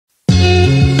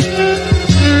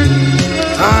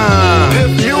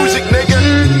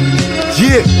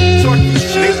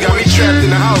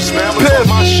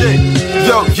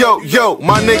yo,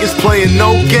 my niggas playing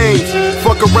no games.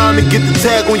 Fuck around and get the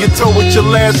tag on your toe with your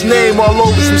last name all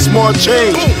over some small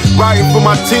change. Riding for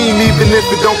my team even if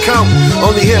it don't count.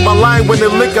 Only hit my line when they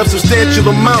lick up substantial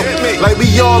amount. Like we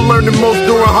all learn the most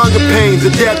during hunger pains,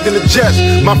 adapting to jets.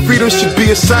 My freedom should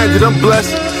be a sign that I'm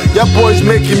blessed. Y'all boys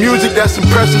making music that's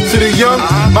impressive to the young.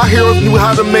 My heroes knew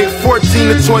how to make 14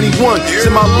 to 21.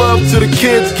 Send my love to the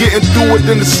kids getting through it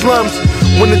in the slums.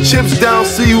 When the chips down,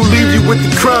 see who leave you with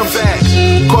the crumbs.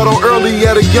 Caught on early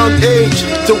at a young age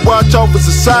to watch out for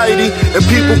society and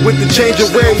people with the change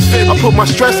of ways. I put my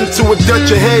stress into a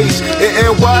Dutch of haze. In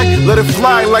NY, let it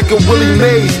fly like a Willie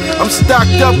Mays. I'm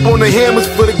stocked up on the hammers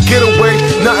for the getaway.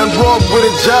 Nothing wrong with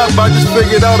a job, I just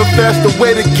figured out a faster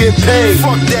way to get paid.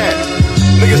 Fuck that.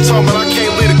 Niggas talking about I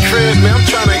can't leave the crib, man. I'm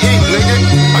trying to eat, nigga.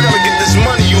 I gotta get this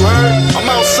money, you heard? I'm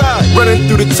outside. Running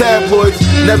through the tabloids.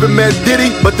 Never met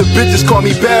Diddy, but the bitches call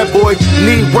me bad boy.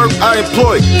 Need work, I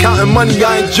employ. Counting money,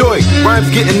 I enjoy. Rhymes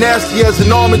getting nasty as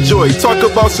an almond joy. Talk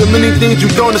about so many things you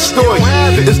don't destroy.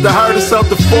 It's the hardest out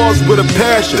the falls with a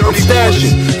passion. I'm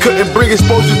stashing. Couldn't bring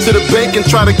exposure to the bank and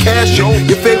try to cash it.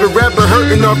 Your favorite rapper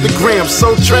hurting off the gram,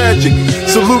 so tragic.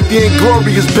 Salute the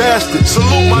inglorious bastard.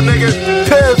 Salute my nigga.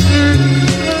 Piff.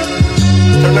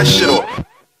 Turn that shit off.